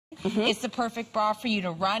It's the perfect bra for you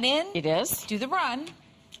to run in. It is. Do the run.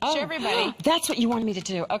 Oh. Show everybody. That's what you wanted me to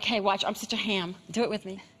do. Okay, watch. I'm such a ham. Do it with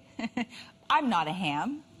me. I'm not a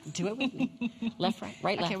ham. Do it with me. Left,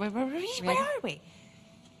 right, left. Okay, where are we?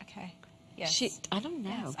 Okay. Yes. I don't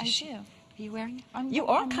know. Yes, I do. Are you wearing it? You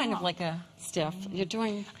are kind of like a stiff. You're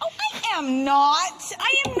doing... Oh, I am not.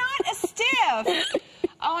 I am not a stiff.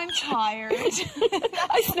 Oh, I'm tired.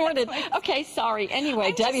 I snorted. Okay, sorry.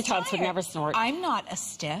 Anyway, debutantes would never snort. I'm not a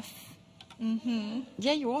stiff.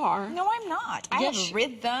 Yeah, you are. No, I'm not. I have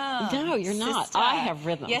rhythm. No, you're not. Sister. I have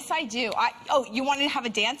rhythm. Yes, I do. Oh, you wanted to have a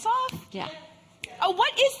dance-off? Yeah. Oh,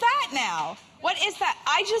 what is that now? What is that?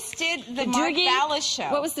 I just did the Mark Ballas show.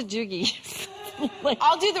 What was the Dougie?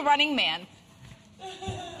 I'll do the Running Man.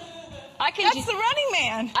 That's the Running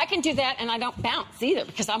Man. I can do that, and I don't bounce either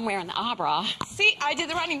because I'm wearing the bra. See, I did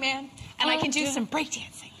the Running Man, and I can do some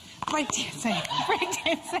breakdancing. Breakdancing.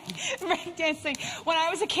 When I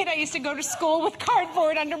was a kid, I used to go to school with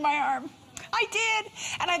cardboard under my arm. I did.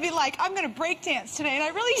 And I'd be like, I'm going to breakdance today, and I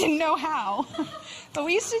really didn't know how. But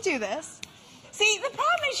we used to do this. See, the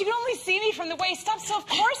problem is you can only see me from the waist up, so of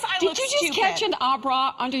course I look stupid. Did you just catch an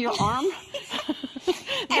bra under your arm?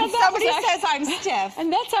 And somebody says I'm stiff.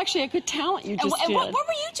 And that's actually a good talent you just did. What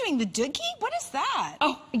were you doing? The Dougie? What is that?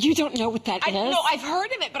 Oh, you don't know what that is? No, I've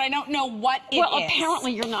heard of it, but I don't know what it is. Well,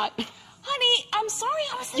 apparently you're not. Honey, I'm sorry,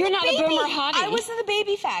 I was in You're not a boomer hottie. I was in the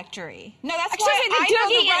baby factory. No, that's Excuse why me, I know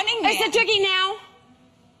the Running Man. Is the Dougie now?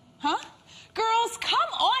 Huh? Girls,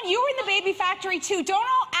 come on. You were in the baby factory, too. Don't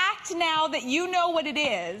all act now that you know what it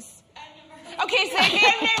is. Okay, so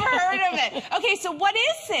they've never heard of it. Okay, so what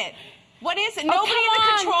is it? What is it? Nobody in the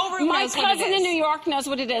control room knows what it is. My cousin in New York knows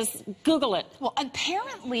what it is. Google it. Well,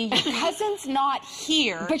 apparently your cousin's not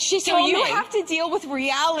here. But she told me. So you have to deal with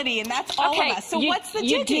reality, and that's all of us. So what's the Dougie?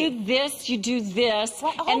 You do this,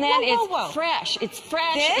 and then it's fresh. It's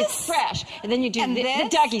fresh. It's fresh. And then you do the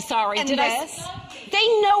Dougie. Sorry, and this. They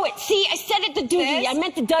know it. See, I said it, the Dougie. I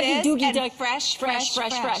meant the Dougie, Dougie. Fresh.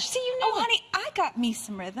 See, you know. Oh, honey, I got me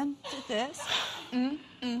some rhythm to this.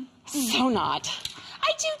 So not.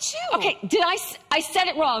 I do too. Okay, I said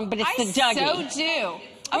it wrong, but it's the Dougie. I so do.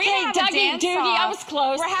 Okay, Dougie, Dougie, I was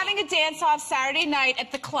close. We're having a dance-off Saturday night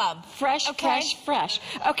at the club. Fresh.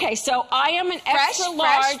 Okay, so I am an extra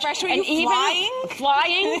large. Fresh. Are you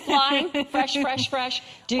flying? Flying. Fresh.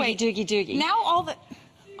 Dougie. Now all the...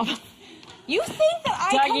 You think that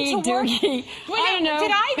I come to work? Dougie. I don't know.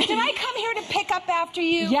 Did I come here to pick up after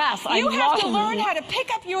you? Yes, You have to learn how to pick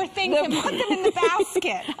up your things and put them in the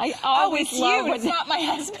basket. I always it's you. It's not my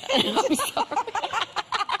husband. I'm sorry.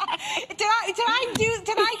 Did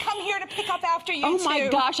I come here to pick up after you? Oh my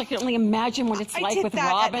gosh, I can only imagine what it's like with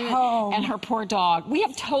Robin and her poor dog. We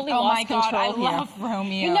have totally lost control here. Oh my God, I love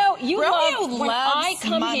Romeo. You know, Romeo when I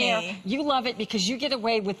come money. here, you love it because you get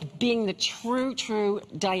away with being the true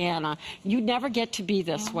Diana. You never get to be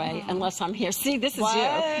this way unless I'm here. See, this is you.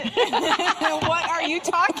 What are you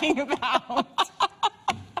talking about?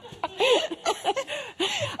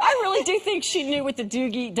 I really do think she knew what the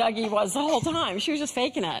Dougie was the whole time. She was just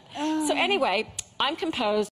faking it. So anyway, I'm composed.